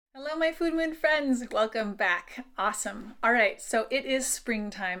Hello, my Food Moon friends. Welcome back. Awesome. All right, so it is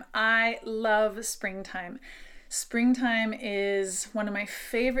springtime. I love springtime. Springtime is one of my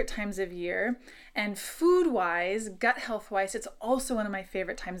favorite times of year, and food-wise, gut health-wise, it's also one of my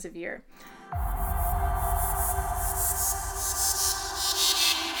favorite times of year.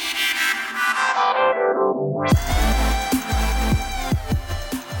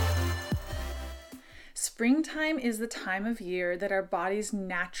 Springtime is the time of year that our bodies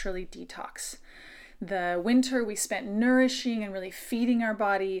naturally detox. The winter we spent nourishing and really feeding our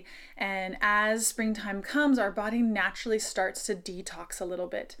body, and as springtime comes, our body naturally starts to detox a little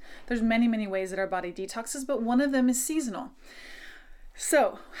bit. There's many ways that our body detoxes, but one of them is seasonal.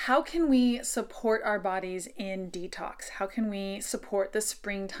 So, how can we support our bodies in detox? How can we support the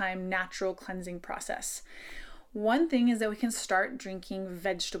springtime natural cleansing process? One thing is that we can start drinking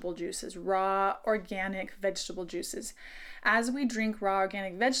vegetable juices, raw organic vegetable juices. As we drink raw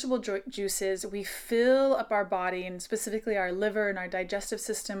organic vegetable juices, we fill up our body and specifically our liver and our digestive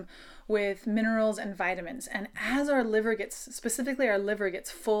system with minerals and vitamins. And as our liver gets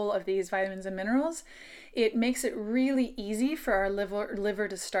full of these vitamins and minerals, it makes it really easy for our liver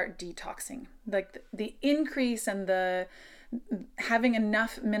to start detoxing. Like the increase and the having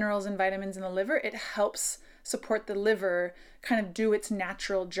enough minerals and vitamins in the liver, it helps support the liver kind of do its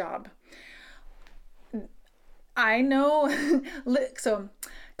natural job. I know, so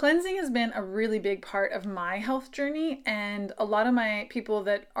cleansing has been a really big part of my health journey, and a lot of my people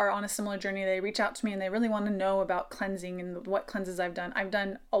that are on a similar journey, they reach out to me and they really want to know about cleansing and what cleanses I've done. I've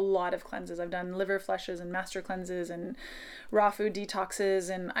done a lot of cleanses. I've done liver flushes and master cleanses and raw food detoxes,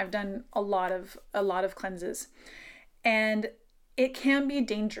 and I've done a lot of cleanses. And it can be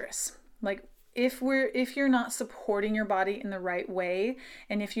dangerous. Like if you're not supporting your body in the right way,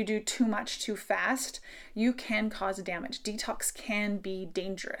 and if you do too much too fast, you can cause damage. Detox can be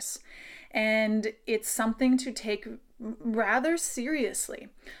dangerous, and it's something to take rather seriously.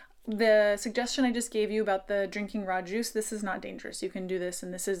 The suggestion I just gave you about the drinking raw juice, this is not dangerous. You can do this,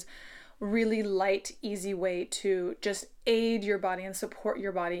 and this is really light, easy way to just aid your body and support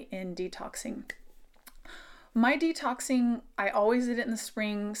your body in detoxing. My detoxing, I always did it in the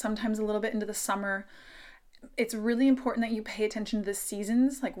spring, sometimes a little bit into the summer. It's really important that you pay attention to the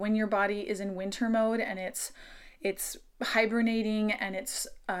seasons, like when your body is in winter mode and it's hibernating and it's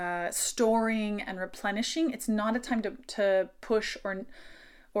storing and replenishing. It's not a time to push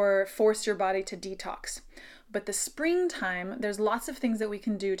or force your body to detox. But the springtime, there's lots of things that we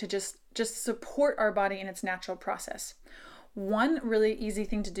can do to just support our body in its natural process. One really easy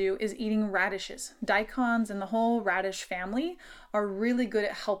thing to do is eating radishes. Daikons and the whole radish family are really good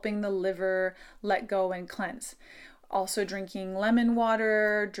at helping the liver let go and cleanse. Also drinking lemon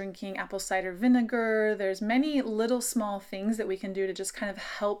water, drinking apple cider vinegar. There's many little small things that we can do to just kind of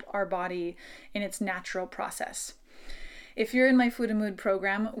help our body in its natural process. If you're in my Food and Mood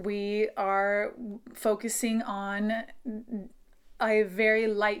program, we are focusing on a very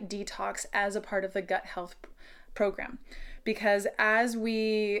light detox as a part of the gut health program. Because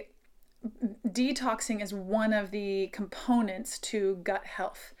detoxing is one of the components to gut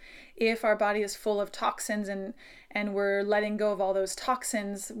health. If our body is full of toxins and we're letting go of all those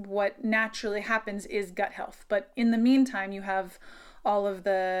toxins, what naturally happens is gut health. But in the meantime, you have all of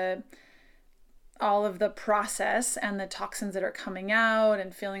the process and the toxins that are coming out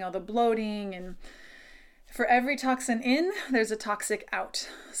and feeling all the bloating, and for every toxin in, there's a toxic out.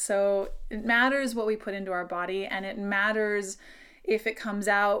 So it matters what we put into our body, and it matters if it comes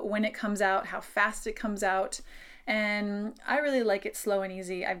out, when it comes out, how fast it comes out. And I really like it slow and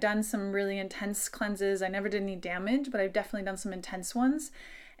easy. I've done some really intense cleanses. I never did any damage, but I've definitely done some intense ones.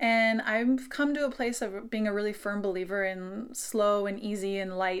 And I've come to a place of being a really firm believer in slow and easy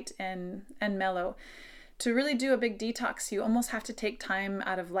and light and mellow. To really do a big detox, you almost have to take time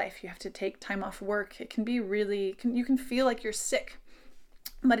out of life. You have to take time off work. It can be you can feel like you're sick,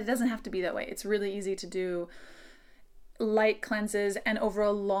 but it doesn't have to be that way. It's really easy to do light cleanses and over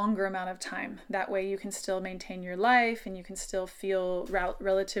a longer amount of time. That way you can still maintain your life and you can still feel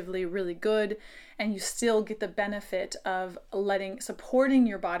relatively really good, and you still get the benefit of supporting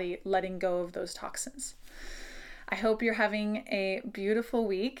your body, letting go of those toxins. I hope you're having a beautiful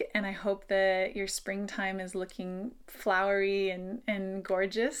week, and I hope that your springtime is looking flowery and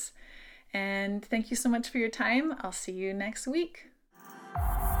gorgeous. And thank you so much for your time. I'll see you next week.